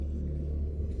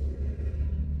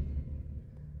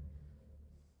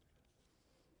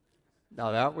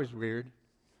Now that was weird.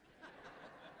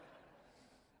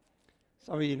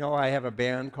 Some of you know I have a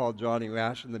band called Johnny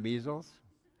Rash and the Measles,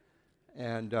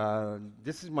 and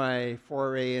this is my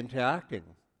foray into acting.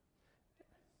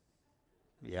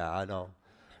 Yeah, I know.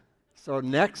 So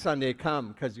next Sunday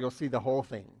come, because you'll see the whole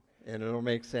thing, and it'll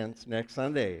make sense next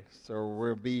Sunday. So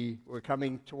we're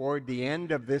coming toward the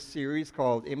end of this series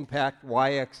called Impact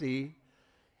YXE,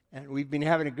 and we've been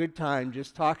having a good time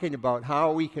just talking about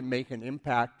how we can make an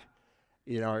impact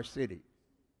in our city.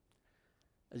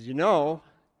 As you know,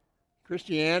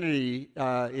 Christianity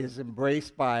is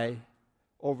embraced by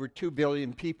over 2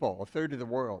 billion people, a third of the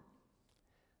world.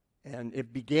 And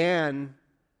it began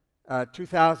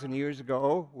 2,000 years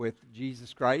ago with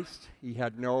Jesus Christ. He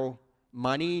had no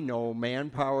money, no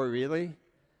manpower really,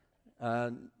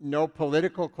 no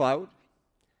political clout.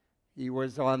 He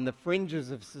was on the fringes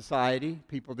of society.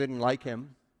 People didn't like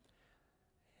him.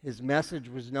 His message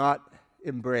was not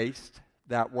embraced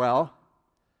that well.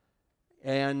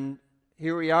 And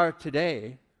here we are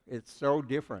today. It's so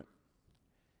different.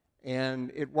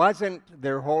 And it wasn't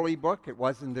their holy book. It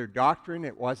wasn't their doctrine.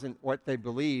 It wasn't what they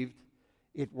believed.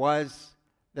 It was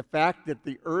the fact that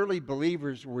the early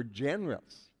believers were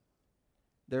generous.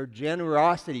 Their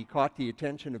generosity caught the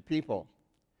attention of people.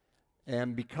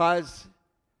 And because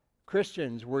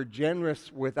Christians were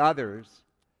generous with others,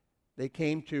 they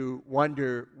came to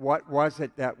wonder, what was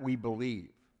it that we believe?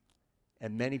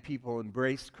 And many people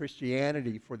embraced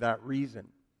Christianity for that reason.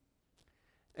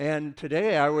 And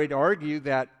today I would argue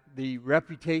that the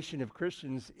reputation of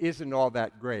Christians isn't all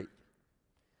that great.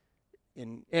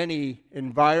 In any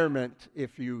environment,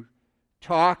 if you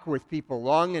talk with people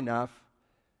long enough,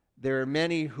 there are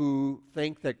many who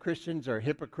think that Christians are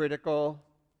hypocritical,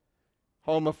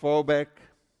 homophobic.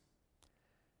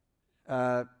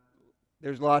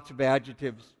 There's lots of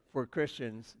adjectives for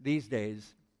Christians these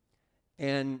days.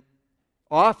 And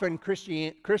often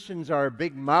Christians are a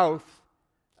big mouth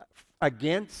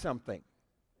against something.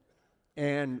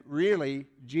 And really,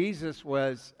 Jesus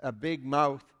was a big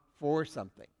mouth for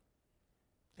something.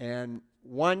 And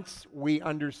once we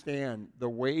understand the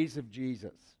ways of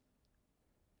Jesus,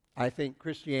 I think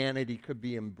Christianity could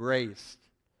be embraced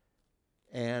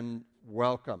and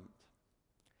welcomed.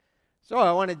 So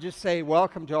I want to just say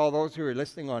welcome to all those who are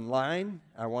listening online.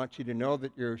 I want you to know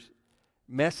that your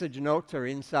message notes are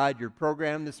inside your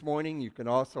program this morning. You can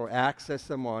also access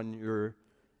them on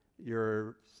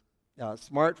your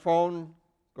smartphone.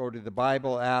 Go to the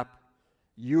Bible app,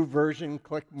 YouVersion,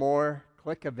 click More,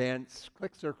 click Events,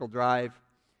 click Circle Drive,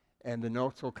 and the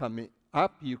notes will come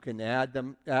up. You can add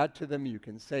to them, you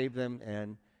can save them,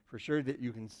 and for sure that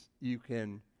you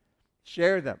can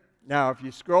share them. Now, if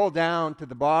you scroll down to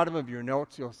the bottom of your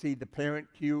notes, you'll see the Parent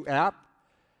Cue app.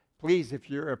 Please, if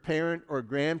you're a parent or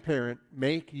grandparent,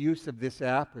 make use of this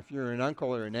app. If you're an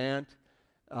uncle or an aunt,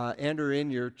 enter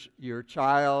in your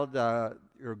child,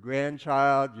 your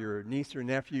grandchild, your niece or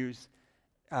nephew's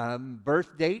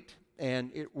birth date,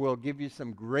 and it will give you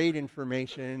some great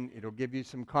information. It'll give you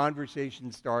some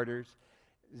conversation starters.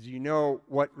 As you know,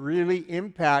 what really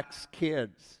impacts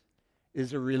kids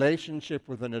is a relationship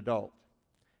with an adult.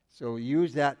 So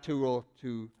use that tool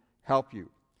to help you.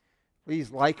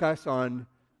 Please like us on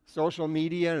social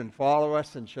media and follow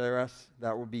us and share us.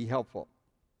 That would be helpful.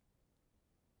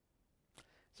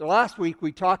 So last week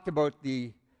we talked about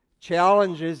the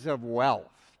challenges of wealth.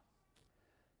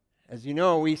 As you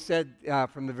know, we said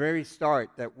from the very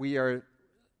start that we are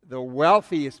the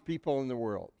wealthiest people in the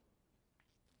world.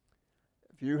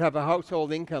 If you have a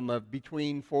household income of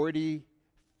between $44,000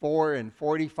 and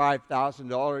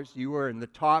 $45,000, you are in the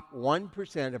top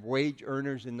 1% of wage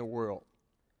earners in the world.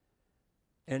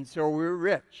 And so we're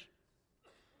rich.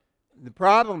 The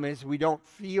problem is we don't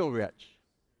feel rich.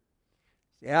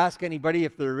 You ask anybody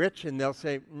if they're rich and they'll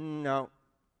say, no,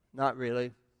 not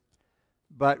really.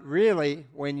 But really,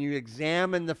 when you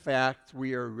examine the facts,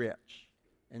 we are rich.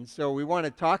 And so we want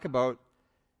to talk about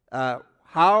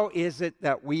how is it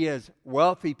that we as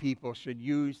wealthy people should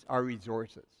use our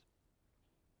resources.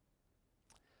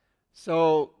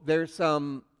 So there's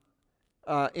some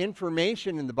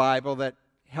information in the Bible that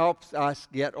helps us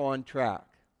get on track.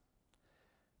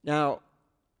 Now,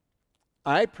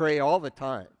 I pray all the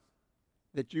time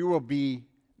that you will be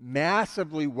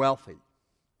massively wealthy.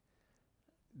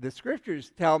 The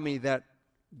scriptures tell me that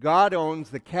God owns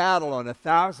the cattle on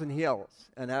 1,000 hills,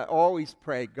 and I always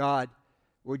pray, God,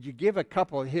 would you give a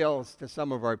couple of hills to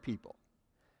some of our people?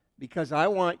 Because I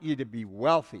want you to be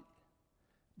wealthy,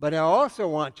 but I also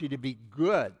want you to be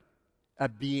good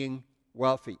at being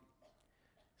wealthy.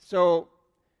 So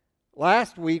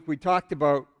last week we talked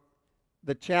about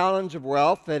the challenge of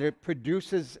wealth, that it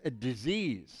produces a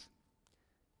disease.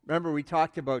 Remember, we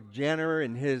talked about Jenner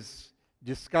and his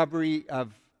discovery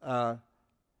of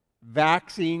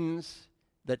vaccines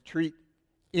that treat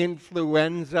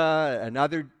influenza and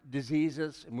other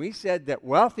diseases. And we said that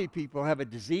wealthy people have a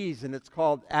disease, and it's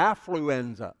called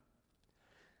affluenza.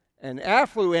 And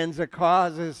affluenza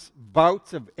causes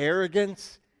bouts of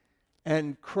arrogance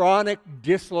and chronic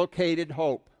dislocated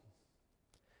hope.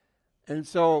 And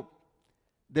so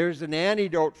there's an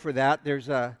antidote for that. There's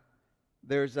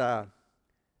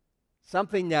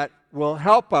something that will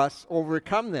help us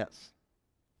overcome this.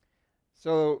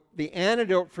 So the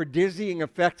antidote for dizzying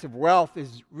effects of wealth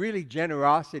is really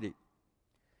generosity.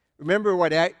 Remember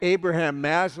what Abraham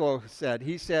Maslow said.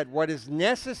 He said, what is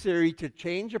necessary to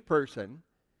change a person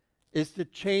is to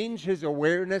change his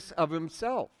awareness of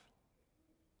himself.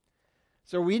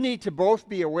 So we need to both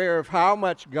be aware of how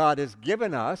much God has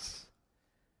given us.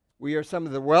 We are some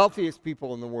of the wealthiest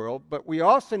people in the world, but we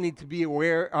also need to be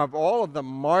aware of all of the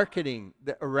marketing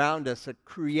around us that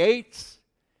creates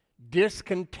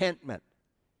discontentment.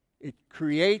 It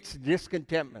creates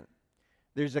discontentment.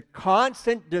 There's a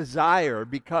constant desire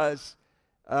because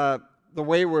the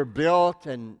way we're built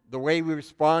and the way we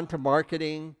respond to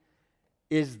marketing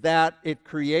is that it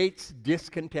creates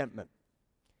discontentment.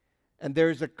 And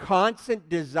there's a constant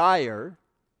desire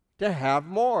to have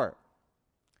more.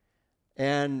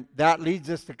 And that leads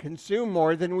us to consume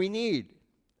more than we need.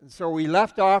 And so we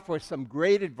left off with some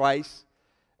great advice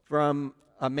from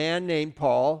a man named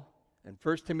Paul in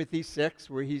 1 Timothy 6,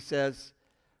 where he says,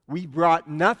 we brought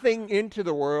nothing into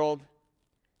the world,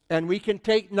 and we can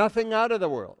take nothing out of the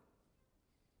world.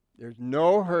 There's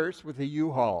no hearse with a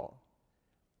U-Haul.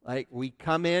 Like, we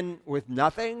come in with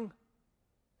nothing,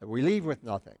 and we leave with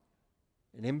nothing.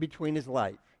 And in between is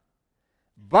life.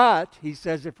 But, he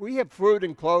says, if we have food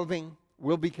and clothing,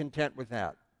 we'll be content with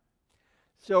that.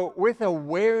 So, with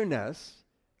awareness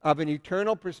of an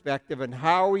eternal perspective and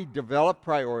how we develop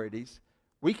priorities,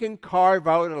 we can carve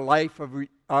out a life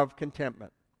of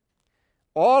contentment.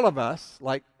 All of us,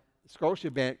 like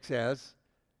Scotiabank says,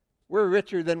 we're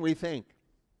richer than we think.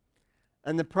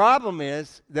 And the problem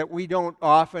is that we don't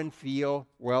often feel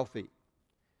wealthy.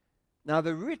 Now,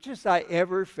 the richest I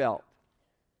ever felt,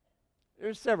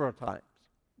 there's several times,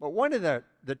 but one of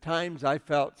the times I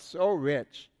felt so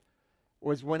rich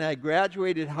was when I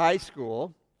graduated high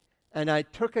school and I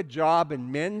took a job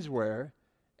in menswear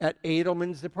at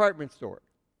Edelman's department store.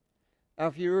 Now,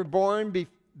 if you were born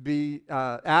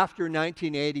after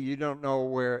 1980, you don't know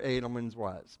where Edelman's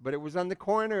was, but it was on the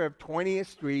corner of 20th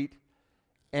Street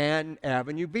and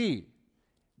Avenue B,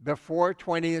 before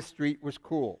 20th Street was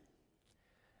cool.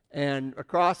 And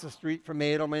across the street from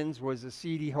Edelman's was a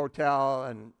seedy hotel,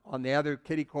 and on the other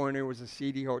kitty corner was a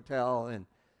seedy hotel, and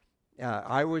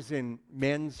I was in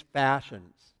men's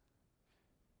fashions.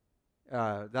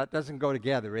 That doesn't go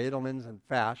together, Edelman's and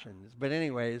fashions. But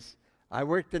anyways, I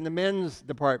worked in the men's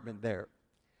department there.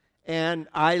 And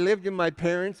I lived in my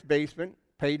parents' basement,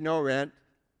 paid no rent,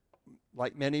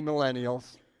 like many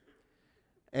millennials.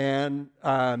 And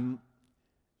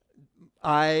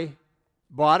I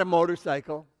bought a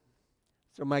motorcycle,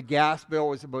 so my gas bill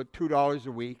was about $2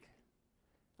 a week.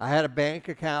 I had a bank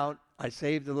account. I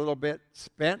saved a little bit,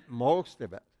 spent most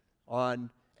of it on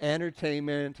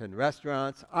entertainment and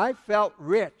restaurants. I felt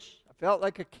rich. I felt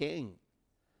like a king.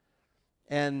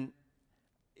 And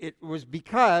it was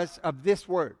because of this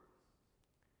word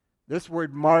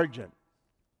margin.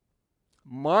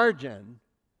 Margin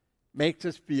makes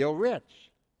us feel rich.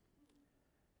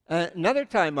 Another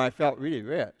time I felt really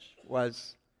rich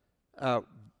was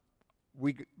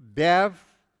Bev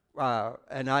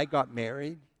and I got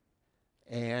married,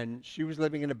 and she was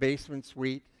living in a basement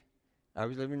suite. I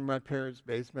was living in my parents'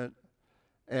 basement.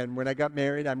 And when I got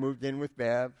married, I moved in with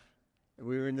Bev, and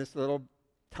we were in this little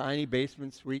tiny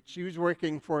basement suite. She was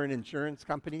working for an insurance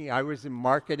company. I was in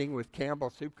marketing with Campbell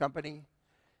Soup Company.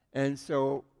 And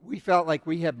so we felt like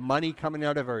we had money coming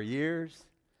out of our ears,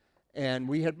 and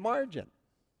we had margin.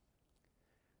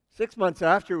 6 months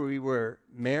after we were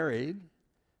married,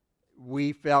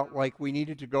 we felt like we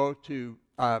needed to go to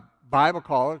Bible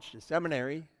college, to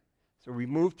seminary. So we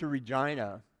moved to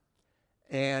Regina,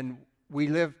 and we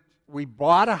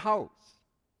bought a house.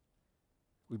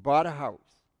 We bought a house.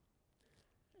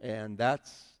 And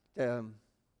that's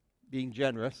being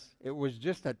generous. It was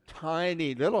just a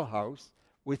tiny little house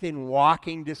within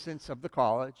walking distance of the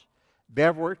college.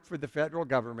 Bev worked for the federal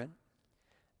government.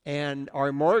 And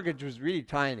our mortgage was really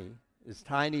tiny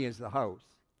as the house.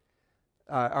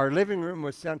 Our living room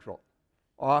was central.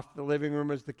 Off the living room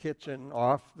was the kitchen.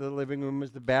 Off the living room was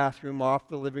the bathroom. Off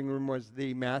the living room was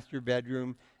the master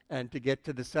bedroom. And to get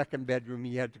to the second bedroom,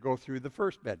 you had to go through the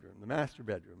first bedroom, the master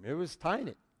bedroom. It was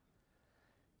tiny.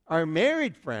 Our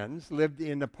married friends lived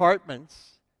in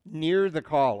apartments near the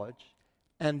college,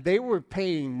 and they were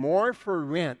paying more for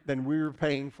rent than we were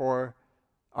paying for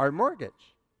our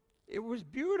mortgage. It was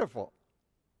beautiful,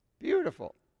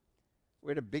 beautiful.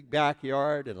 We had a big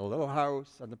backyard and a little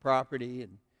house on the property,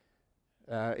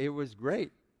 and it was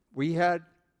great. We had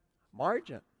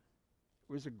margin.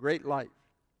 It was a great life.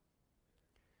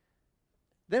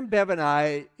 Then Bev and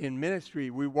I, in ministry,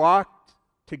 we walked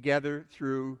together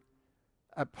through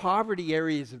poverty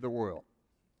areas of the world.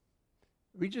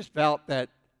 We just felt that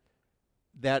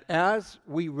as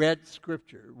we read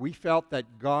Scripture, we felt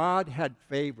that God had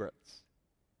favorites.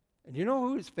 And you know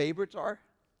who His favorites are?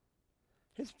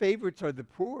 His favorites are the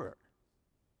poor.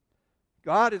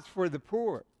 God is for the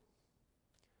poor.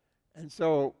 And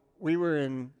so we were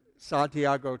in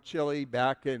Santiago, Chile,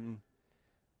 back in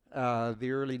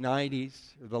the early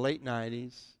 90s, or the late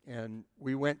 90s, and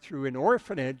we went through an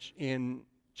orphanage in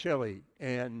Chile,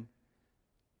 and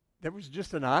that was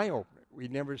just an eye-opener.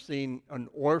 We'd never seen an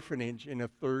orphanage in a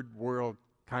third world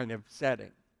kind of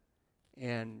setting,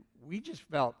 and we just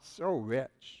felt so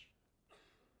rich.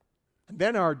 And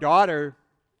then our daughter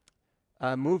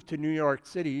moved to New York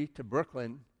City, to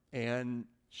Brooklyn, and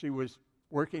she was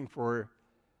working for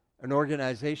an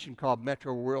organization called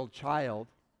Metro World Child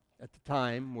at the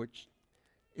time, which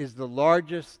is the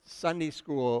largest Sunday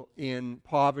school in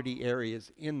poverty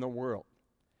areas in the world.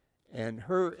 And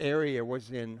her area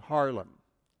was in Harlem.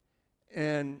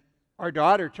 And our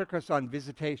daughter took us on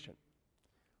visitation.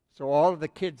 So all of the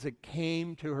kids that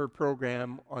came to her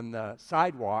program on the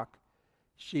sidewalk,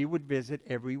 she would visit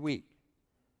every week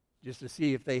just to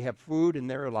see if they have food and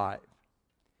they're alive.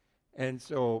 And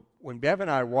so when Bev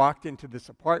and I walked into this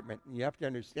apartment, and you have to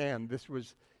understand, this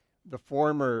was the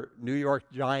former New York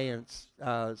Giants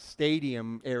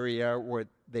stadium area where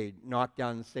they knocked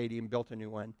down the stadium, built a new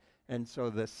one. And so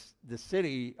the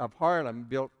city of Harlem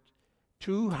built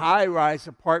 2 high-rise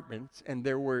apartments, and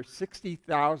there were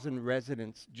 60,000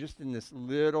 residents just in this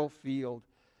little field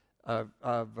of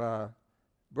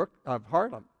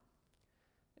Harlem.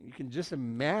 You can just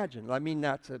imagine. I mean,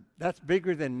 that's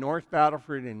bigger than North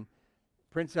Battleford and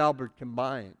Prince Albert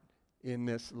combined in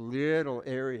this little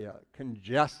area,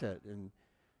 congested, and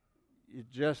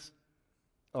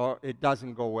it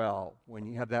doesn't go well when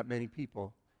you have that many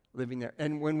people living there.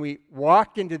 And when we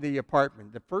walked into the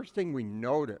apartment, the first thing we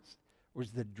noticed was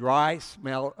the dry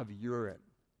smell of urine.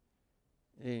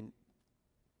 And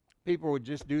people would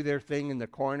just do their thing in the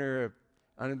corner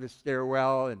under the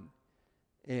stairwell,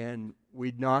 and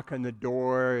we'd knock on the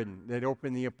door, and they'd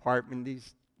open the apartment,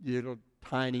 these little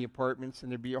tiny apartments,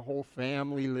 and there'd be a whole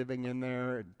family living in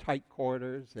there in tight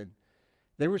quarters, and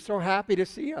they were so happy to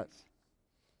see us.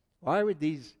 Why would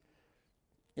these,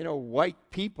 white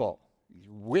people, these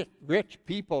rich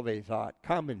people, they thought,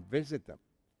 come and visit them?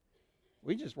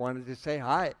 We just wanted to say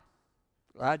hi.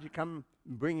 Glad you come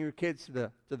and bring your kids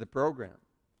to the program.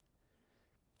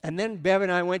 And then Bev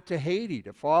and I went to Haiti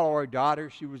to follow our daughter.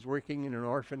 She was working in an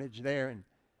orphanage there, and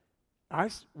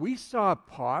we saw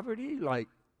poverty like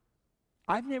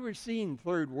I've never seen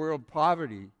third world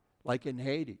poverty like in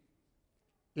Haiti.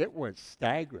 It was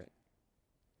staggering.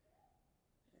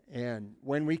 And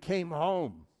when we came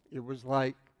home, it was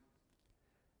like,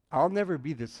 I'll never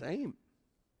be the same.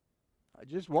 I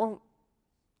just won't.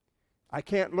 I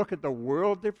can't look at the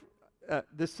world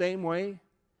the same way.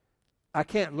 I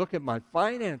can't look at my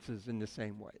finances in the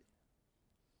same way.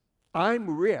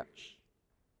 I'm rich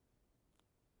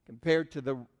compared to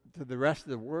the rest of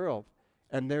the world.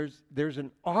 And there's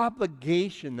an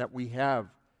obligation that we have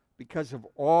because of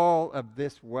all of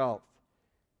this wealth.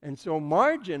 And so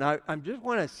margin, I just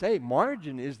want to say,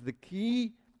 margin is the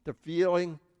key to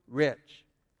feeling rich.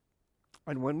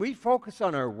 And when we focus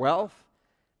on our wealth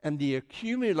and the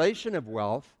accumulation of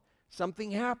wealth,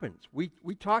 something happens.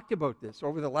 We talked about this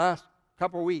over the last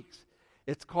couple weeks.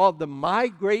 It's called the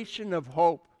migration of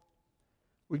hope.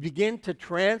 We begin to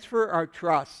transfer our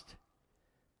trust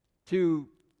to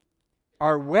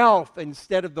our wealth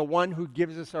instead of the one who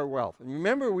gives us our wealth. And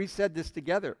remember, we said this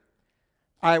together.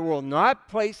 I will not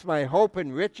place my hope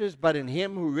in riches, but in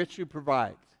Him who richly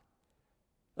provides.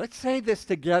 Let's say this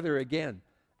together again.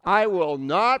 I will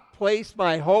not place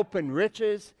my hope in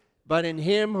riches, but in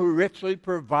Him who richly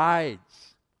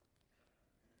provides.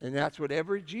 And that's what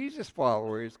every Jesus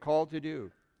follower is called to do.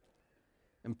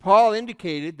 And Paul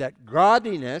indicated that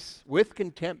godliness with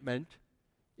contentment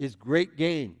is great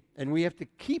gain. And we have to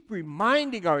keep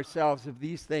reminding ourselves of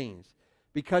these things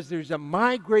because there's a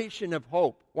migration of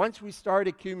hope. Once we start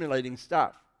accumulating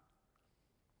stuff,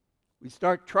 we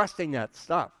start trusting that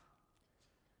stuff.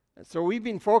 And so we've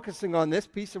been focusing on this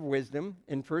piece of wisdom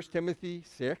in 1 Timothy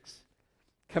 6,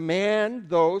 command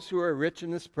those who are rich in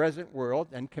this present world,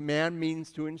 and command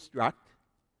means to instruct,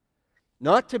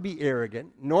 not to be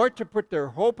arrogant, nor to put their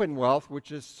hope in wealth,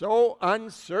 which is so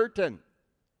uncertain,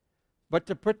 but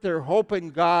to put their hope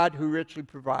in God who richly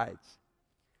provides.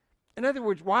 In other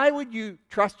words, why would you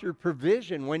trust your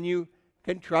provision when you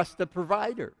can trust the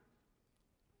provider?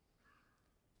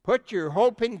 Put your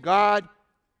hope in God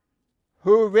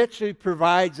who richly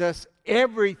provides us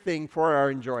everything for our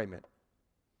enjoyment.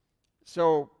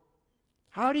 So,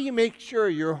 how do you make sure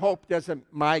your hope doesn't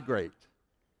migrate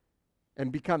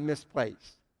and become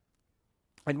misplaced?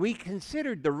 And we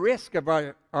considered the risk of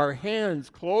our hands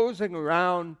closing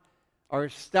around our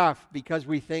stuff because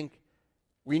we think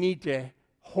we need to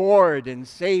hoard and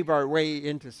save our way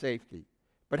into safety.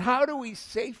 But how do we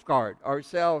safeguard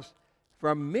ourselves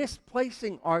from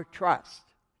misplacing our trust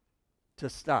to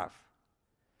stuff?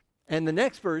 And the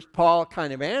next verse, Paul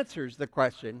kind of answers the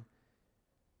question,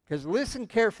 because listen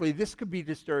carefully, this could be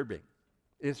disturbing.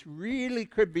 This really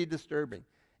could be disturbing.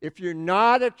 If you're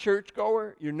not a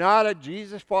churchgoer, you're not a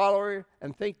Jesus follower,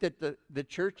 and think that the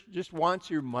church just wants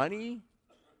your money,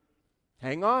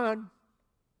 hang on.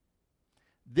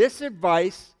 This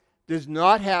advice does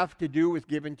not have to do with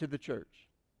giving to the church.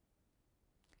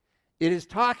 It is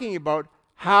talking about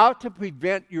how to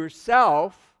prevent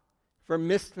yourself from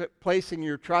misplacing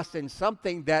your trust in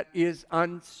something that is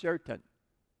uncertain.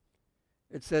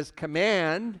 It says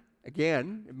command,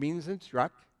 again, it means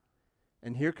instruct,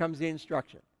 and here comes the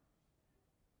instruction.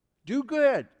 Do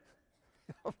good.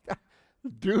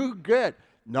 Do good.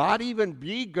 Not even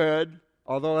be good,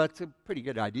 although that's a pretty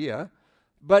good idea,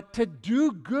 but to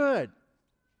do good.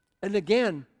 And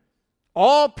again,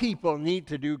 all people need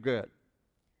to do good.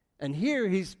 And here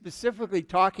he's specifically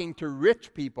talking to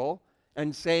rich people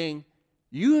and saying,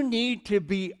 you need to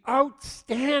be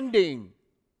outstanding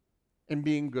in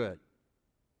being good.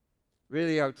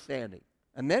 Really outstanding.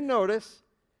 And then notice,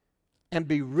 and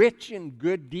be rich in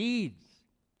good deeds.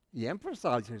 He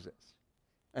emphasizes this.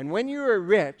 And when you are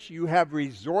rich, you have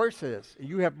resources.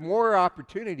 You have more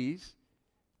opportunities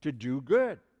to do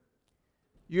good.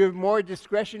 You have more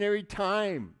discretionary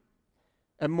time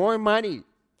and more money,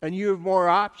 and you have more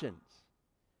options.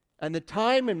 And the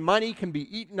time and money can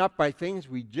be eaten up by things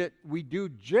we do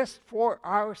just for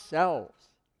ourselves.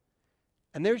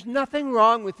 And there's nothing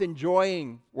wrong with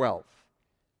enjoying wealth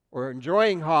or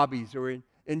enjoying hobbies or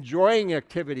enjoying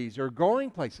activities or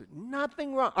going places.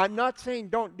 Nothing wrong. I'm not saying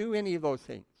don't do any of those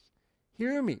things.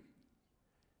 Hear me.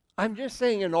 I'm just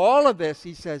saying in all of this,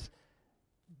 he says,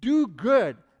 do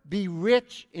good. Be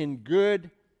rich in good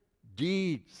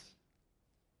deeds.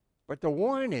 But the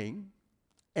warning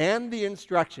and the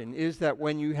instruction is that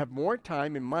when you have more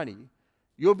time and money,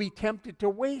 you'll be tempted to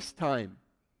waste time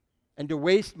and to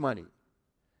waste money.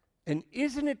 And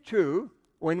isn't it true,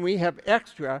 when we have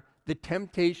extra, the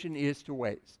temptation is to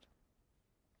waste?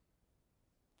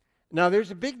 Now,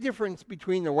 there's a big difference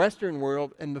between the Western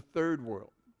world and the third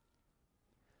world.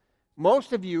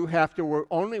 Most of you have to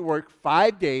only work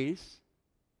 5 days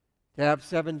to have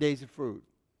 7 days of food.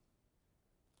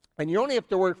 And you only have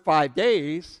to work 5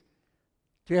 days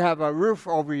to have a roof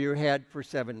over your head for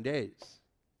 7 days.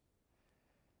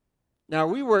 Now,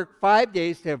 we work 5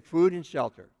 days to have food and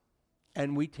shelter,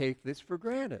 and we take this for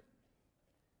granted.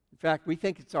 In fact, we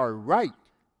think it's our right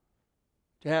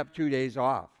to have 2 days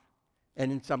off,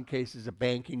 and in some cases a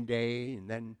banking day, and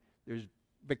then there's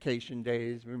vacation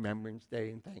days, Remembrance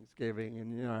Day, and Thanksgiving,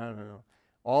 and I don't know,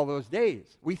 all those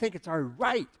days. We think it's our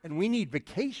right, and we need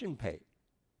vacation pay.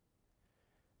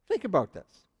 Think about this.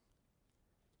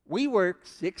 We work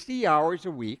 60 hours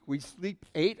a week. We sleep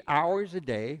 8 hours a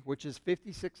day, which is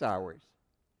 56 hours,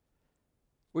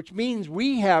 which means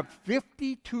we have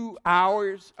 52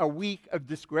 hours a week of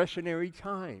discretionary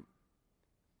time,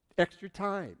 extra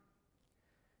time.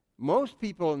 Most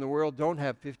people in the world don't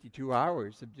have 52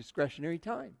 hours of discretionary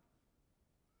time.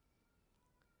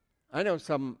 I know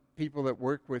some people that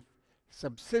work with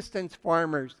subsistence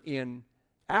farmers in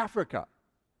Africa,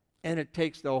 and it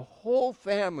takes the whole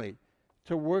family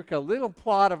to work a little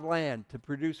plot of land to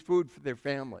produce food for their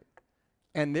family.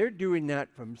 And they're doing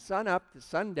that from sun up to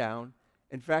sundown.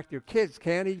 In fact, their kids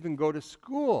can't even go to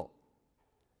school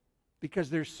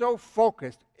because they're so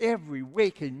focused every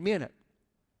waking minute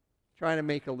trying to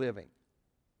make a living.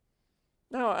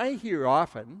 Now, I hear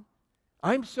often,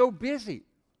 I'm so busy.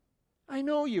 I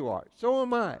know you are. So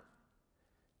am I.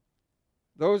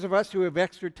 Those of us who have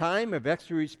extra time have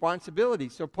extra responsibility.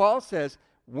 So Paul says,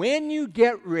 when you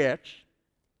get rich,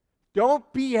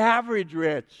 don't be average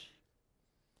rich.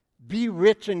 Be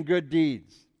rich in good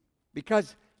deeds.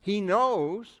 Because he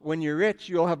knows when you're rich,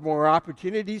 you'll have more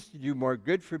opportunities to do more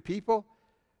good for people.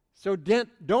 So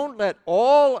don't let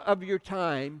all of your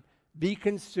time be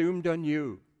consumed on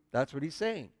you. That's what he's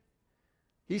saying.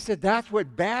 He said that's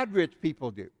what bad rich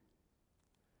people do.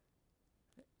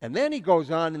 And then he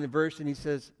goes on in the verse and he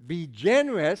says, be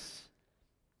generous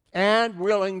and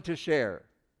willing to share.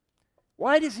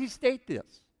 Why does he state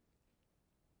this?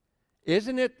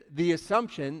 Isn't it the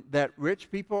assumption that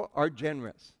rich people are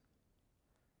generous?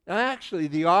 Now, actually,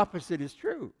 the opposite is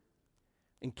true.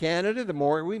 In Canada, the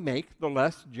more we make, the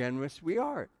less generous we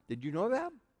are. Did you know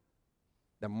that?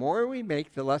 The more we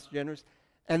make, the less generous.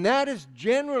 And that is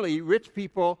generally rich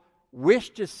people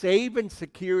wish to save and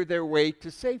secure their way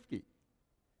to safety.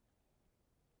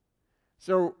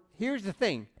 So here's the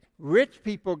thing. Rich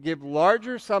people give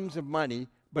larger sums of money,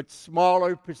 but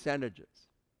smaller percentages.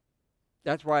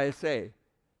 That's why I say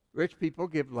rich people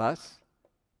give less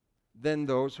than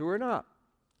those who are not.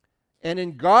 And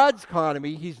in God's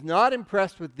economy, he's not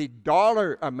impressed with the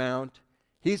dollar amount.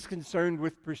 He's concerned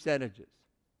with percentages.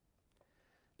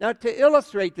 Now, to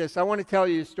illustrate this, I want to tell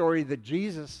you a story that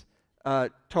Jesus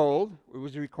told. It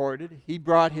was recorded. He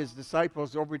brought his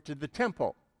disciples over to the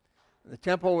temple. The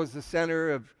temple was the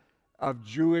center of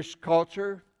Jewish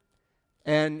culture.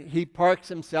 And he parks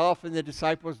himself and the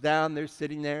disciples down. They're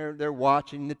sitting there. They're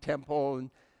watching the temple.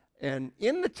 And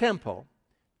in the temple,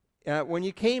 when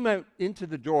you came out into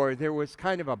the door, there was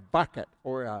kind of a bucket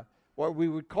or what we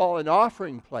would call an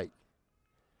offering plate.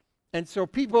 And so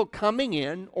people coming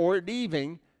in or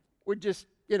leaving would just,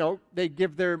 they'd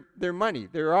give their money,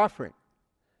 their offering.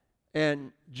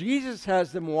 And Jesus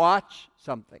has them watch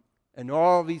something. And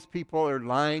all these people are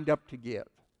lined up to give.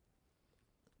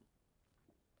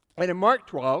 And in Mark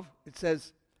 12, it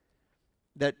says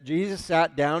that Jesus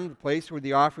sat down in the place where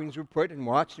the offerings were put and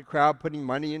watched the crowd putting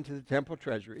money into the temple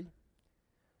treasury.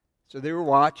 So they were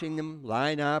watching them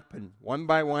line up, and one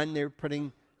by one they were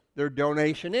putting their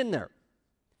donation in there.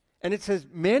 And it says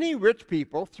many rich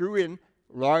people threw in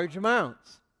large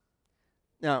amounts.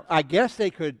 Now, I guess they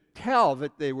could tell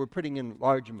that they were putting in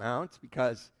large amounts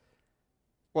because,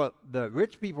 well, the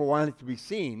rich people wanted to be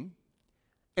seen.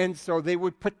 And so they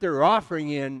would put their offering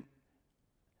in,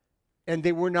 and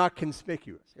they were not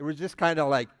conspicuous. It was just kind of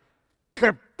like,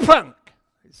 kerplunk!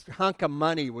 This hunk of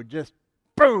money would just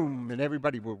boom, and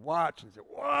everybody would watch and say,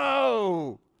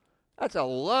 whoa, that's a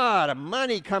lot of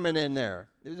money coming in there.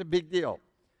 It was a big deal.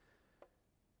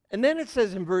 And then it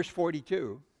says in verse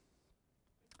 42,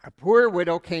 a poor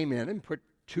widow came in and put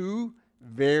 2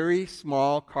 very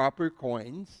small copper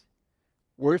coins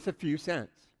worth a few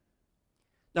cents.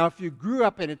 Now, if you grew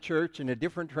up in a church in a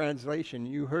different translation,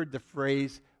 you heard the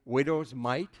phrase widow's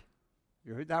mite.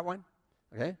 You heard that one?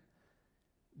 Okay.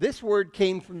 This word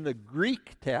came from the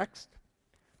Greek text,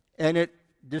 and it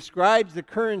describes the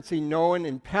currency known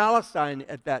in Palestine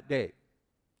at that day.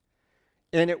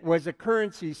 And it was a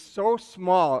currency so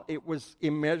small, it was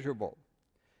immeasurable.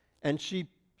 And she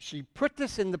put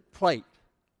this in the plate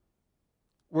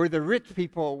where the rich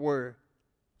people were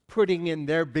putting in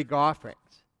their big offerings.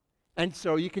 And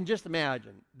so you can just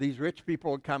imagine, these rich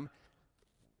people would come,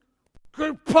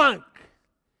 kerplunk!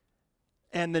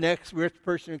 And the next rich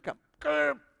person would come,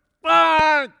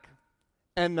 kerplunk!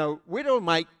 And the widow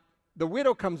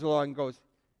comes along and goes,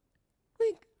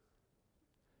 clink.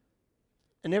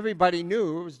 And everybody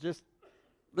knew it was just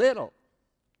little.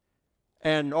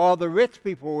 And all the rich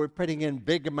people were putting in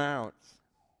big amounts.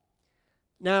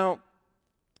 Now,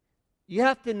 you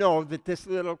have to know that this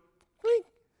little clink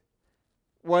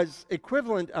was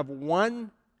equivalent of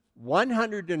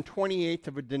 1/128th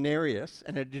of a denarius,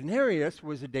 and a denarius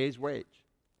was a day's wage.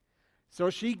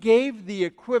 So she gave the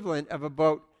equivalent of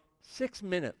about 6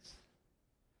 minutes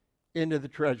into the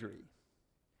treasury,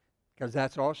 because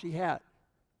that's all she had.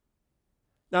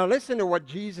 Now listen to what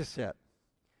Jesus said.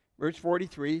 Verse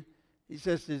 43, he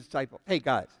says to his disciples, hey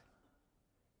guys,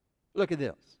 look at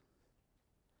this.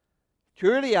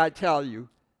 Truly I tell you,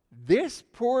 this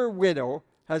poor widow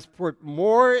has put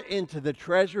more into the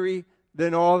treasury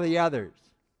than all the others.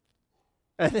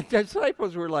 And the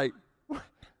disciples were like,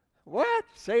 what?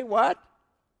 Say what?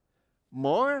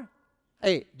 More?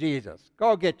 Hey, Jesus,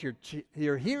 go get your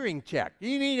hearing checked.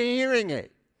 You need a hearing aid.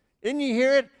 Didn't you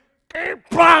hear it?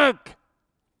 Clink!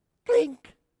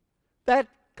 Clink! That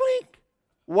clink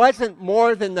wasn't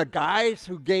more than the guys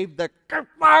who gave the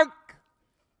clink.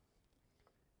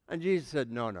 And Jesus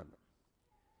said, no.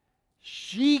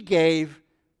 She gave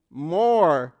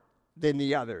more than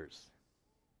the others.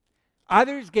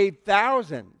 Others gave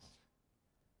thousands,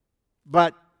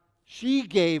 but she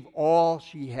gave all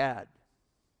she had.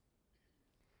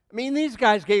 I mean, these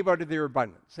guys gave out of their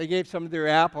abundance. They gave some of their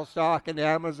Apple stock and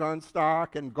Amazon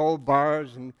stock and gold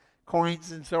bars and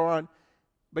coins and so on.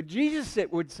 But Jesus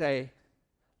would say,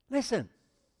 listen,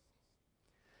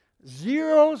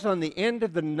 zeros on the end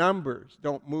of the numbers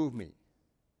don't move me.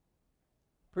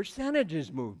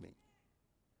 Percentages move me.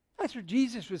 That's what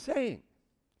Jesus was saying.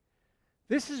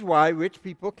 This is why rich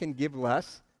people can give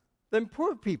less than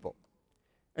poor people.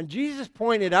 And Jesus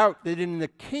pointed out that in the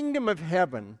kingdom of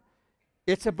heaven,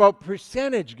 it's about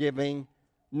percentage giving,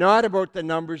 not about the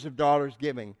numbers of dollars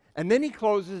giving. And then he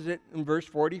closes it in verse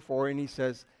 44 and he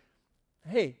says,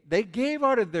 hey, they gave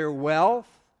out of their wealth,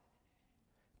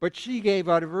 but she gave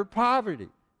out of her poverty.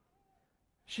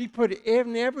 She put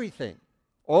in everything,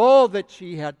 all that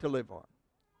she had to live on.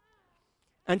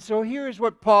 And so here's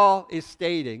what Paul is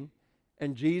stating,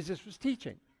 and Jesus was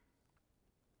teaching.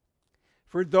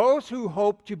 For those who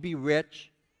hope to be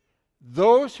rich,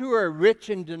 those who are rich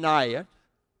and deny it,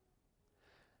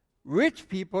 rich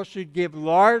people should give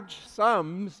large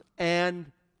sums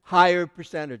and higher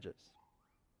percentages.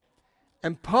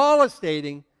 And Paul is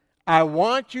stating, I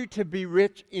want you to be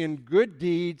rich in good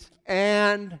deeds,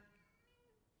 and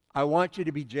I want you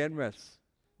to be generous.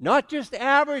 Not just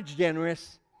average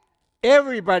generous.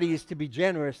 Everybody is to be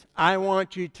generous. I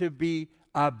want you to be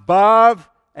above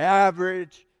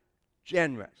average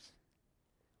generous.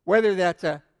 Whether that's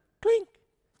a clink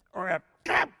or a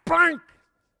plunk,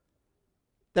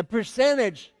 the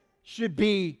percentage should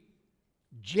be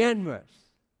generous.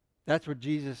 That's what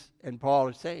Jesus and Paul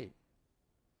are saying.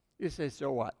 You say,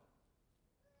 so what?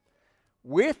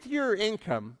 With your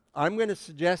income, I'm going to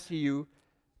suggest to you,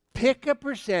 pick a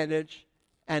percentage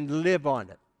and live on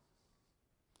it.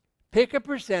 Pick a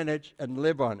percentage and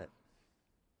live on it.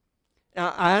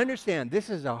 Now, I understand this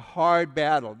is a hard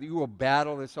battle. You will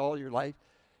battle this all your life.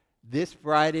 This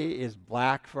Friday is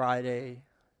Black Friday.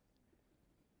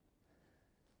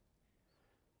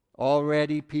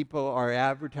 Already people are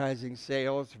advertising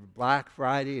sales for Black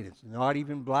Friday, and it's not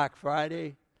even Black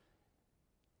Friday.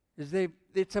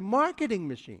 It's a marketing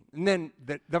machine. And then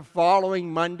the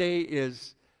following Monday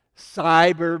is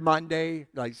Cyber Monday.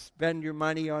 Like, spend your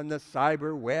money on the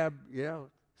cyber web. You know,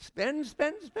 spend.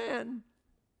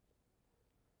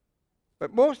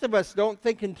 But most of us don't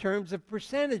think in terms of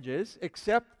percentages,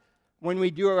 except when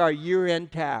we do our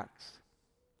year-end tax.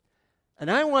 And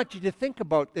I want you to think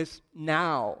about this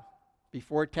now,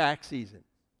 before tax season.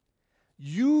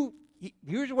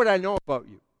 Here's what I know about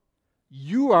you.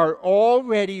 You are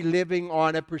already living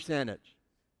on a percentage.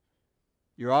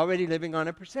 You're already living on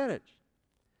a percentage.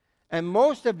 And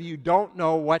most of you don't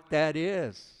know what that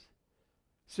is.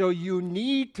 So you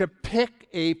need to pick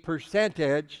a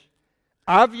percentage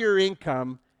of your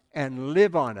income and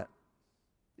live on it.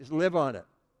 Just live on it.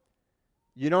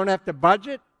 You don't have to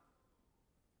budget.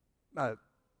 I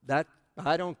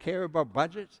don't care about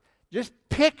budgets. Just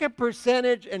pick a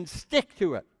percentage and stick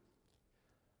to it.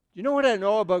 You know what I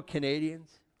know about Canadians?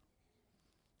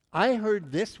 I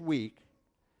heard this week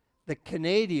that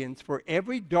Canadians, for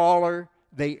every dollar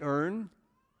they earn,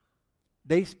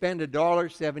 they spend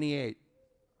 $1.78.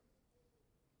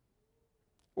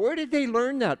 Where did they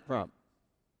learn that from?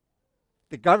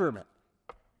 The government.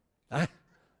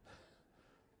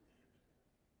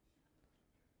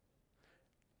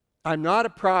 I'm not a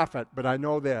prophet, but I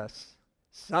know this.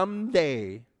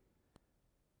 Someday,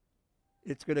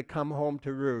 it's going to come home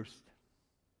to roost,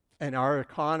 and our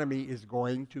economy is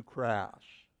going to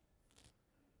crash.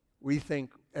 We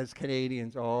think as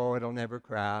Canadians, oh, it'll never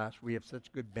crash. We have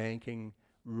such good banking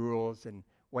rules, and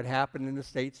what happened in the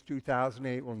States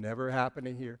 2008 will never happen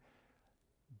in here.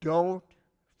 Don't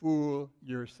fool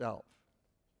yourself.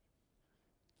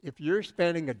 If you're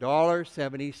spending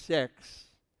 $1.76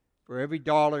 for every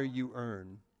dollar you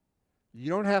earn, you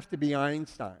don't have to be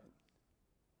Einstein.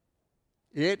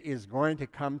 It is going to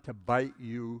come to bite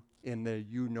you in the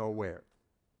you-know-where.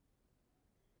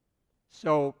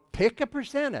 So pick a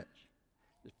percentage.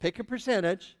 Just pick a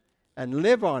percentage and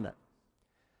live on it.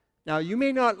 Now, you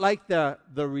may not like the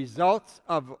results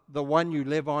of the one you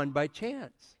live on by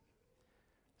chance.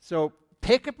 So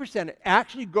pick a percentage.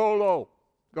 Actually, go low.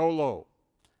 Go low.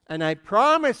 And I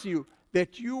promise you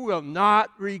that you will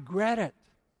not regret it.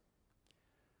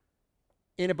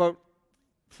 In about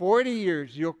 40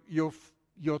 years,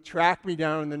 you'll track me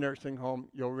down in the nursing home.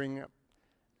 You'll ring up.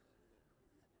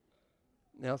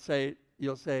 They'll say,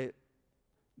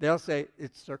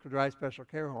 it's Circle Drive Special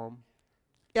Care Home.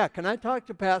 Yeah, can I talk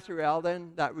to Pastor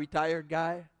Eldon, that retired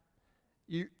guy?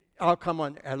 I'll come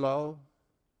on. Hello?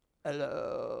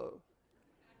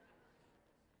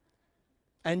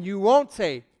 And you won't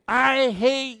say, I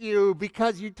hate you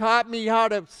because you taught me how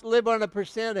to live on a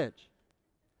percentage.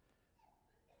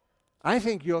 I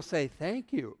think you'll say,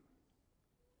 thank you,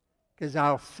 because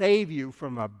I'll save you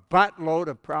from a buttload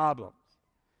of problems.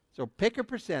 So pick a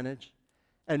percentage,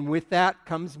 and with that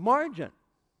comes margin.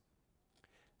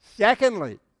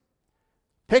 Secondly,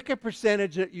 pick a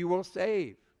percentage that you will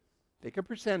save. Pick a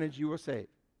percentage you will save.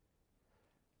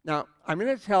 Now, I'm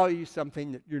going to tell you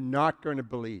something that you're not going to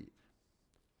believe.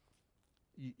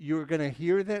 You're going to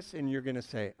hear this and you're going to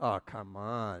say, oh, come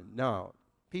on. No,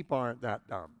 people aren't that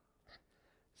dumb.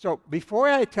 So before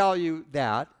I tell you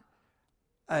that,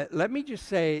 let me just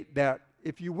say that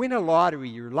if you win a lottery,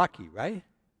 you're lucky, right?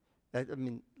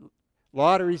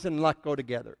 Lotteries and luck go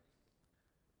together.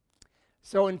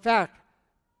 So in fact,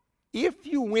 if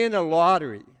you win a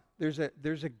lottery, there's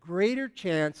a greater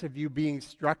chance of you being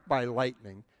struck by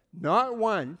lightning, not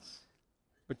once,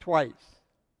 but twice.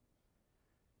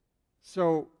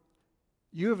 So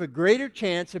you have a greater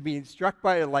chance of being struck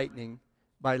by lightning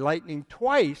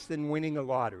twice than winning a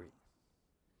lottery.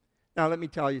 Now let me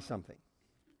tell you something.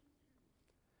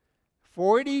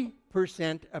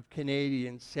 40% of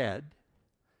Canadians said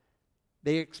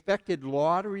they expected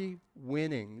lottery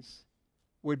winnings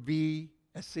would be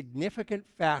a significant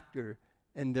factor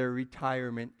in their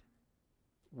retirement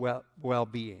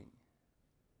well-being.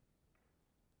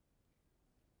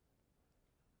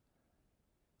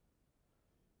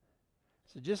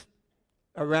 So just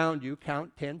around you,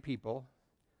 count 10 people,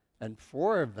 and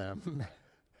 4 of them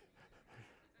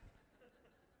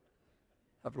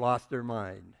have lost their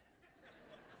mind.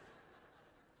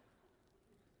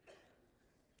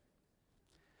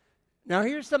 Now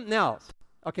here's something else.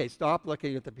 Okay, stop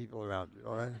looking at the people around you,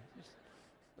 all right? Just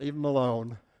leave them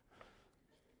alone.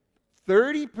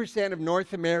 30% of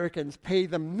North Americans pay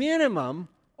the minimum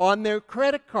on their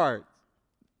credit cards,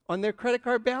 on their credit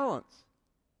card balance.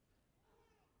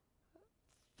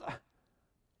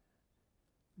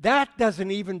 That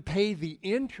doesn't even pay the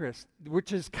interest,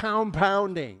 which is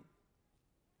compounding.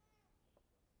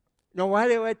 Now, why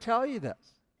do I tell you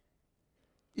this?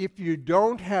 If you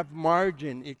don't have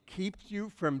margin, it keeps you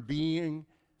from being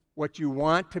what you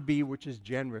want to be, which is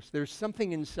generous. There's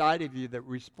something inside of you that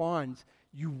responds.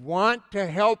 You want to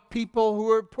help people who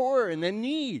are poor and in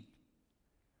need.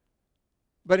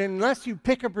 But unless you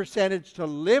pick a percentage to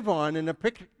live on and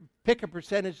pick a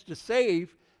percentage to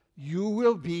save, you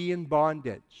will be in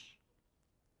bondage.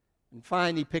 And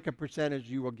finally, pick a percentage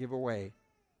you will give away.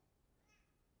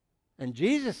 And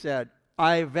Jesus said,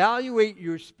 I evaluate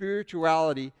your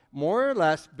spirituality more or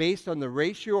less based on the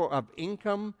ratio of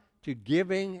income to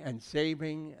giving and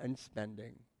saving and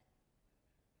spending.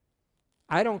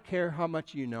 I don't care how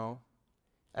much you know.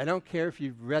 I don't care if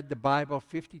you've read the Bible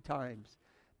 50 times.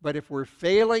 But if we're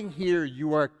failing here,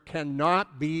 you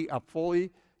cannot be a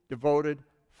fully devoted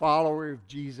follower of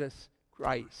Jesus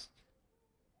Christ.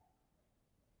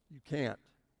 You can't.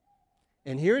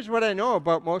 And here's what I know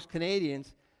about most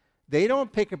Canadians. They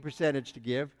don't pick a percentage to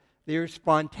give. They're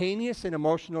spontaneous and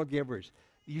emotional givers.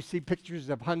 You see pictures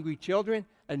of hungry children,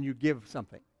 and you give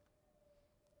something.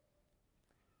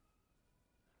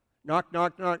 Knock,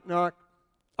 knock, knock, knock.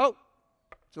 Oh,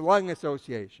 it's a lung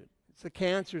association. It's the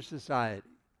Cancer Society.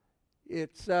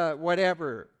 It's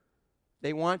whatever.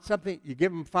 They want something. You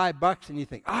give them $5, and you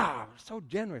think, so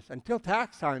generous. Until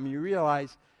tax time, you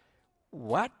realize,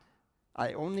 what?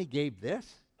 I only gave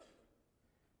this?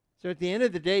 So at the end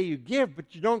of the day, you give,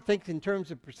 but you don't think in terms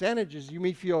of percentages. You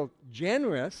may feel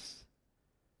generous,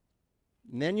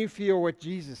 and then you feel what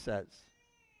Jesus says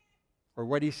or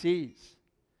what he sees.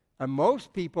 And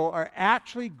most people are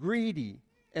actually greedy,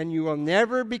 and you will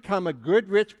never become a good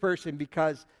rich person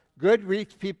because good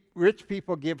rich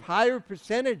people give higher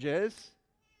percentages,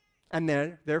 and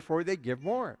then therefore they give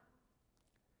more.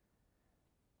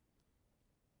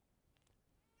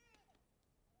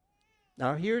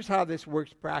 Now, here's how this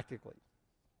works practically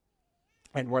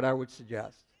and what I would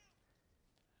suggest.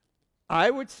 I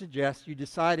would suggest you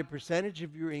decide a percentage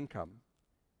of your income,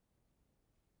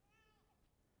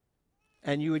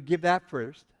 and you would give that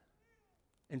first.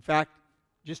 In fact,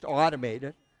 just automate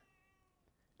it.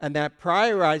 And that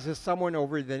prioritizes someone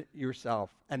over yourself.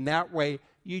 And that way,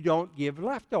 you don't give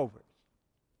leftovers.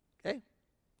 Okay?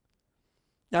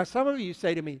 Now, some of you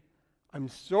say to me, I'm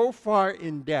so far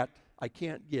in debt, I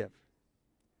can't give.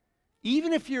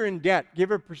 Even if you're in debt, give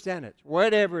a percentage,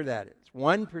 whatever that is,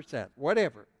 1%,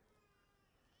 whatever.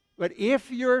 But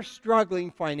if you're struggling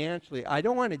financially, I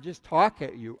don't want to just talk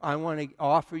at you. I want to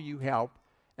offer you help.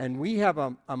 And we have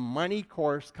a money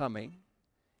course coming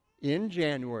in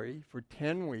January for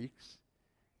 10 weeks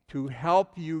to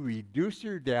help you reduce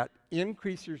your debt,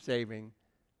 increase your saving,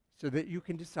 so that you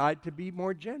can decide to be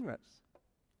more generous.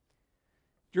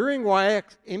 During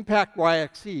Impact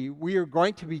YXE, we are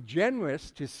going to be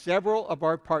generous to several of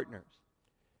our partners.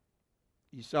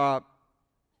 You saw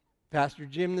Pastor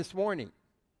Jim this morning.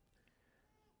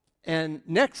 And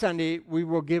next Sunday, we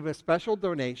will give a special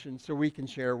donation so we can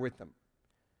share with them.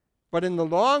 But in the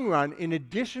long run, in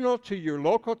addition to your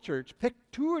local church, pick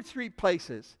 2 or 3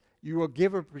 places you will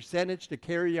give a percentage to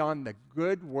carry on the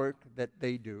good work that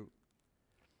they do.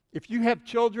 If you have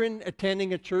children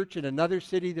attending a church in another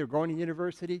city, they're going to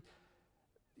university,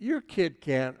 your kid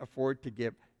can't afford to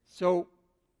give. So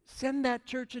send that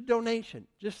church a donation.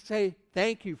 Just say,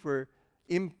 thank you for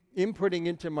inputting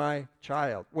into my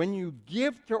child. When you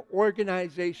give to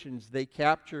organizations, they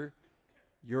capture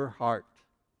your heart.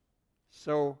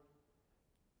 So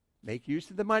make use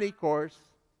of the money course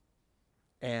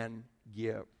and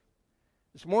give.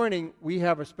 This morning, we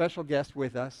have a special guest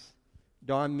with us,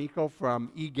 Don Meikle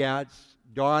from EGADS.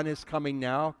 Don is coming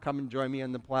now. Come and join me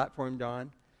on the platform,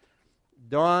 Don.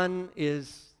 Don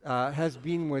has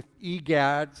been with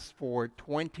EGADS for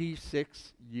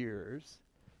 26 years.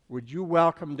 Would you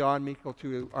welcome Don Meikle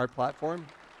to our platform?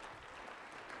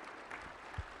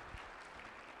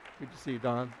 Good to see you,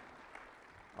 Don.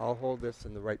 I'll hold this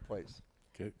in the right place.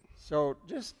 Okay. So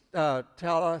just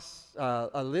tell us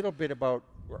a little bit about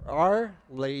our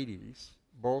ladies,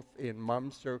 both in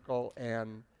Mom's Circle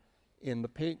and in the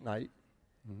Paint Night,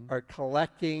 are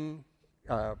collecting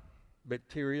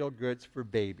material goods for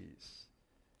babies.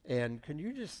 And can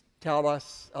you just tell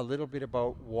us a little bit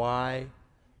about why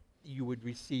you would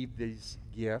receive these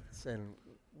gifts, and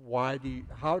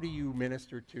how do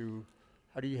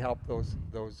you help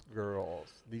those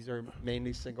girls? These are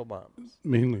mainly single moms.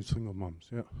 Mainly single moms,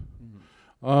 yeah.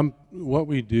 What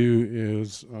we do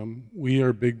is we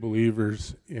are big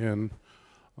believers in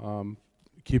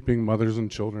keeping mothers and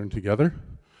children together.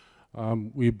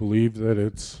 We believe that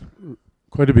it's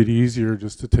quite a bit easier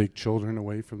just to take children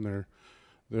away from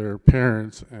their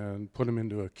parents and put them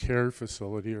into a care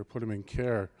facility or put them in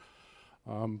care.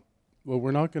 Well,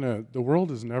 the world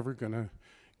is never going to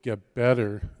get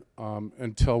better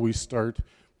until we start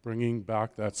bringing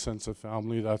back that sense of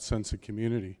family, that sense of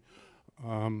community.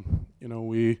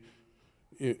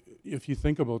 If you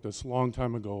think about this, a long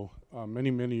time ago,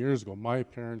 many, many years ago, my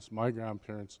parents, my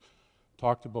grandparents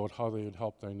talked about how they had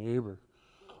helped their neighbor.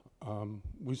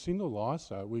 We seem to lose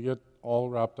that. We get all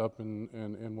wrapped up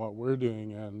in what we're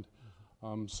doing, and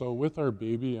so with our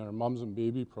moms and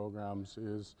baby programs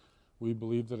we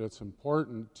believe that it's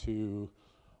important to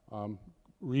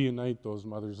reunite those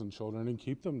mothers and children and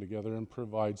keep them together and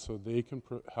provide so they can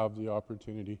have the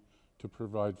opportunity to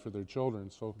provide for their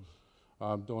children. So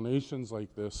donations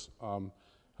like this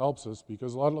helps us,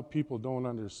 because a lot of people don't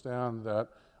understand that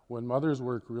when mothers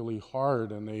work really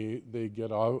hard and they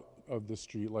get out of the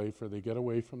street life or they get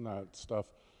away from that stuff,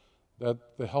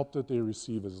 that the help that they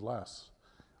receive is less.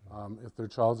 If their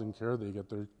child's in care, they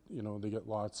get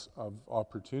lots of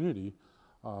opportunity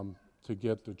to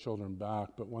get their children back.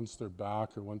 But once they're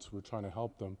back, or once we're trying to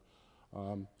help them,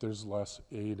 there's less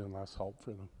aid and less help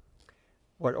for them.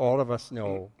 What all of us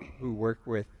know who work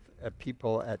with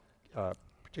people at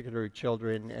particularly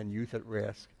children and youth at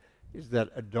risk is that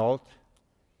adult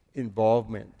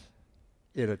involvement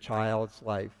in a child's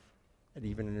life and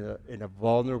even in a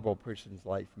vulnerable person's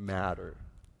life matter.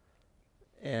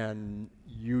 And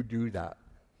you do that.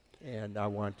 And I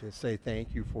want to say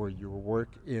thank you for your work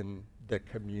in the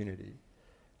community.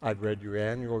 I've read your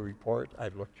annual report.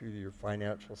 I've looked through your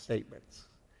financial statements.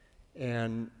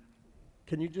 And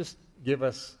can you just give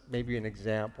us maybe an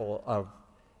example of,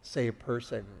 say, a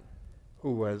person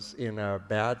who was in a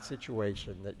bad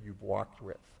situation that you've walked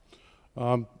with?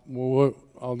 Well,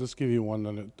 I'll just give you one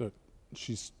that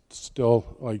she's still,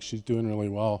 she's doing really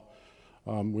well.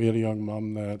 We had a young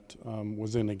mom that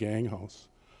was in a gang house.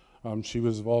 She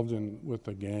was involved with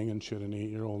a gang, and she had an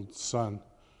 8-year-old son.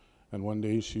 And one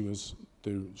day she was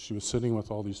sitting with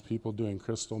all these people doing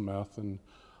crystal meth and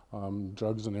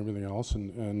drugs and everything else,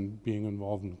 and being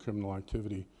involved in criminal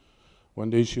activity. One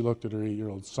day she looked at her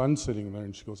 8-year-old son sitting there,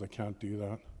 and she goes, "I can't do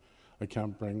that. I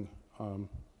can't bring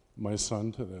my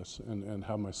son to this and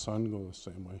have my son go the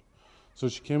same way." So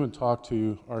she came and talked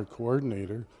to our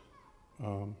coordinator,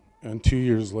 and 2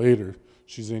 years later,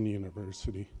 she's in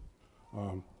university.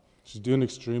 She's doing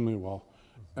extremely well.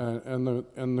 And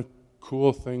the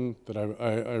cool thing that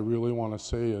I really want to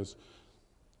say is,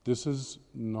 this is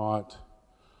not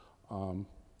hard.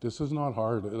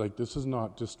 This is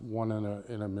not just one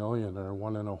in a million or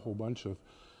one in a whole bunch of.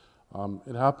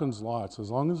 It happens lots. As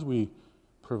long as we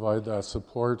provide that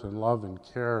support and love and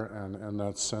care and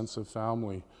that sense of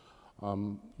family. I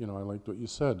liked what you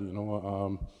said.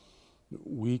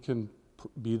 We can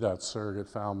be that surrogate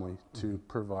family to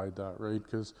provide that, right?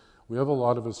 Because we have a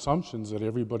lot of assumptions that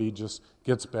everybody just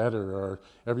gets better or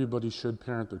everybody should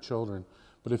parent their children.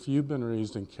 But if you've been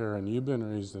raised in care and you've been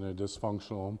raised in a dysfunctional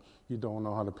home, you don't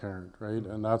know how to parent, right?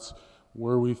 And that's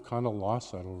where we've kind of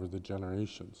lost that over the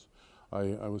generations.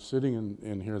 I was sitting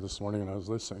in here this morning and I was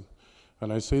listening,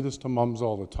 and I say this to moms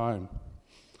all the time.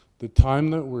 The time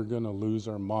that we're going to lose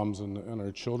our moms and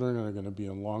our children are going to be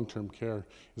in long-term care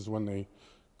is when they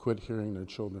quit hearing their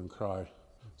children cry.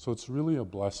 So it's really a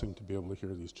blessing to be able to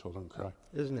hear these children cry.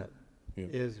 Isn't it? Yeah.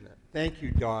 Isn't it? Thank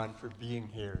you, Don, for being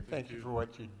here. Thank you for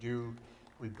what you do.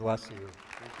 We bless you.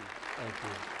 Thank you. Thank you.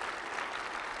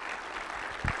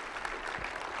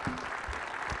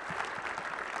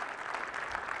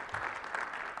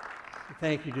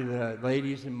 Thank you to the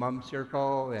ladies in Mum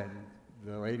Circle and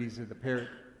the ladies of the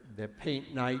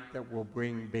paint night that will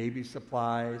bring baby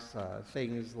supplies,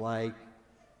 things like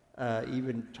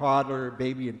even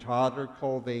baby and toddler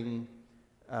clothing.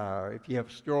 If you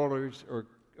have strollers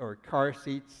or car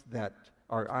seats that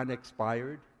are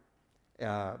unexpired,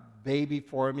 baby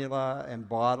formula and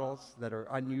bottles that are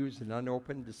unused and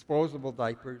unopened, disposable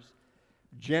diapers,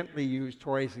 gently used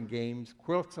toys and games,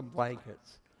 quilts and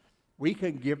blankets. We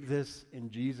can give this in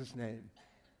Jesus' name.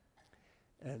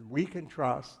 And we can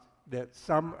trust that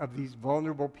some of these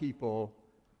vulnerable people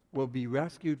will be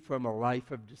rescued from a life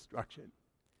of destruction.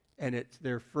 And it's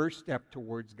their first step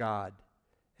towards God.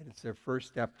 And it's their first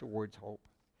step towards hope.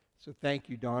 So thank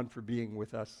you, Don, for being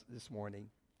with us this morning.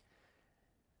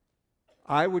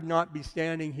 I would not be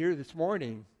standing here this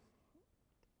morning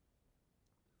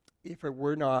if it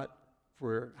were not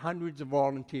for hundreds of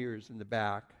volunteers in the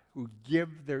back who give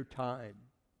their time.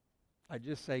 I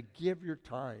just say, give your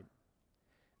time.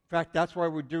 In fact, that's why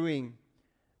we're doing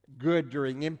good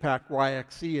during Impact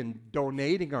YXE and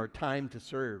donating our time to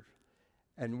serve.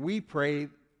 And we pray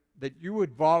that you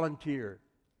would volunteer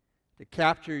to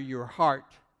capture your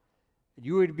heart, and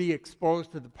you would be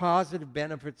exposed to the positive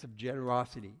benefits of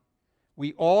generosity.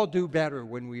 We all do better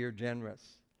when we are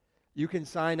generous. You can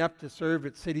sign up to serve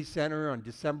at City Center on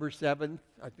December 7th.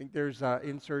 I think there's an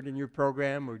insert in your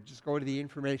program, or just go to the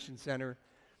information center.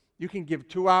 You can give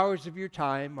 2 hours of your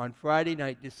time on Friday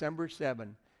night, December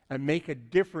 7th, and make a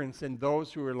difference in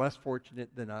those who are less fortunate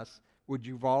than us. Would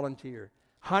you volunteer?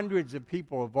 Hundreds of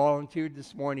people have volunteered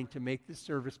this morning to make this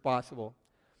service possible.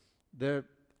 The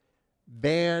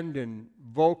band and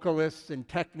vocalists and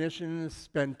technicians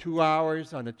spend 2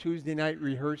 hours on a Tuesday night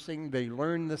rehearsing. They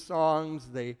learn the songs.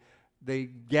 They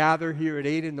gather here at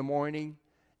 8 in the morning,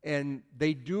 and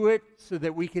they do it so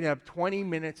that we can have 20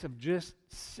 minutes of just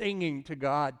singing to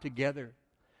God together.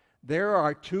 There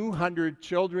are 200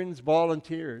 children's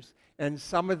volunteers, and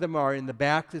some of them are in the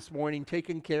back this morning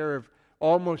taking care of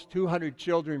almost 200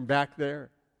 children back there.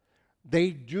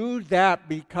 They do that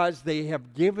because they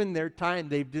have given their time.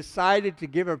 They've decided to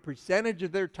give a percentage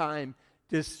of their time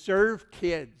to serve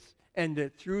kids and to,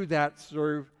 through that,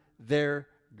 serve their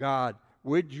God.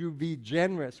 Would you be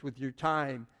generous with your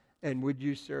time, and would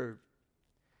you serve?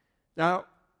 Now,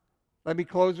 let me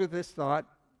close with this thought.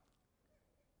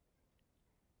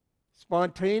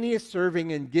 Spontaneous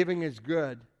serving and giving is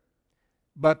good,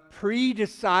 but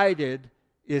pre-decided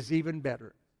is even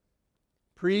better.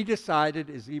 Pre-decided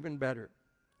is even better.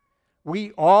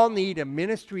 We all need a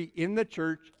ministry in the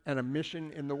church and a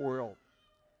mission in the world.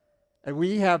 And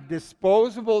we have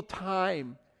disposable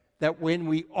time that when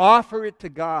we offer it to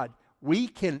God, we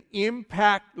can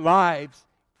impact lives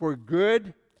for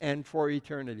good and for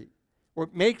eternity.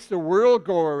 What makes the world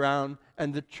go around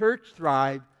and the church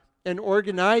thrive and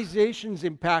organizations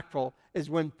impactful is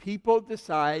when people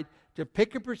decide to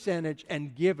pick a percentage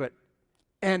and give it.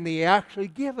 And they actually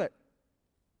give it.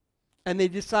 And they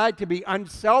decide to be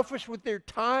unselfish with their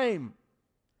time.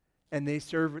 And they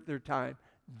serve with their time.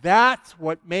 That's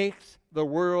what makes the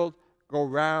world go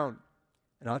round.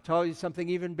 And I'll tell you something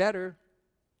even better.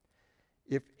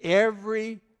 If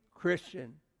every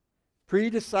Christian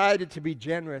pre-decided to be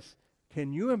generous,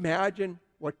 can you imagine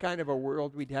what kind of a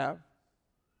world we'd have?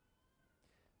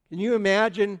 Can you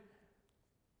imagine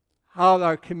how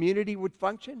our community would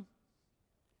function?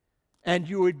 And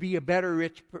you would be a better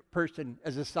rich person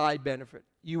as a side benefit.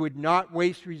 You would not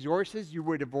waste resources. You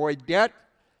would avoid debt.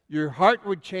 Your heart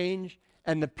would change.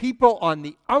 And the people on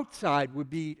the outside would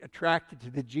be attracted to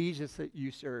the Jesus that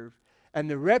you serve. And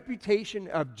the reputation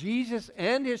of Jesus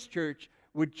and his church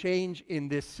would change in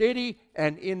this city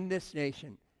and in this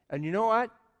nation. And you know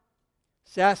what?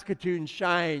 Saskatoon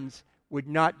Shines would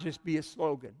not just be a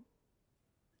slogan.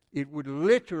 It would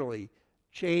literally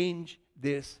change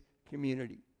this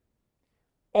community.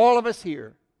 All of us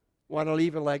here want to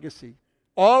leave a legacy.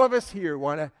 All of us here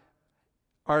want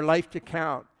our life to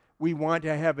count. We want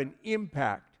to have an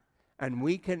impact. And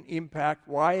we can impact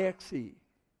YXE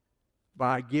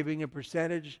by giving a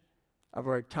percentage of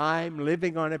our time,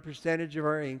 living on a percentage of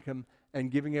our income,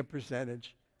 and giving a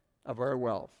percentage of our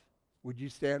wealth. Would you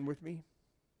stand with me?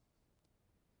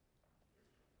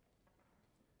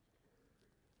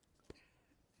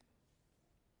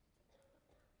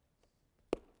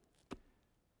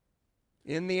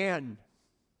 In the end,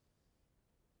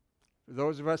 for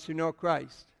those of us who know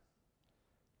Christ,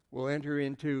 we'll enter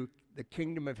into the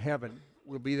kingdom of heaven.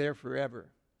 We'll be there forever.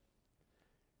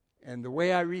 And the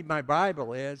way I read my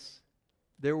Bible is,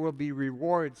 there will be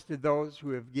rewards to those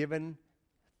who have given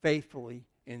faithfully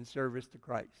in service to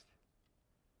Christ.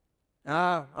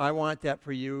 I want that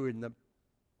for you in the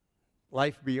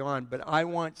life beyond, but I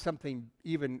want something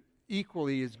even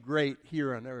equally as great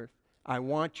here on earth. I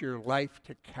want your life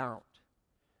to count.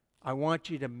 I want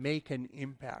you to make an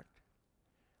impact.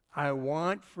 I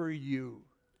want for you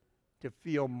to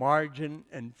feel margin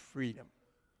and freedom.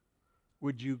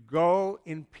 Would you go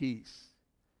in peace?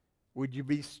 Would you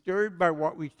be stirred by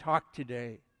what we talked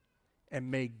today? And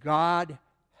may God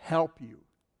help you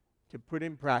to put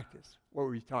in practice what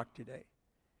we talked today.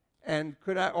 And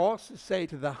could I also say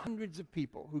to the hundreds of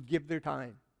people who give their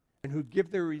time and who give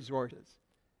their resources,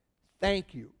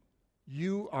 thank you.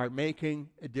 You are making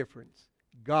a difference.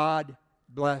 God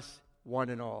bless one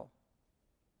and all.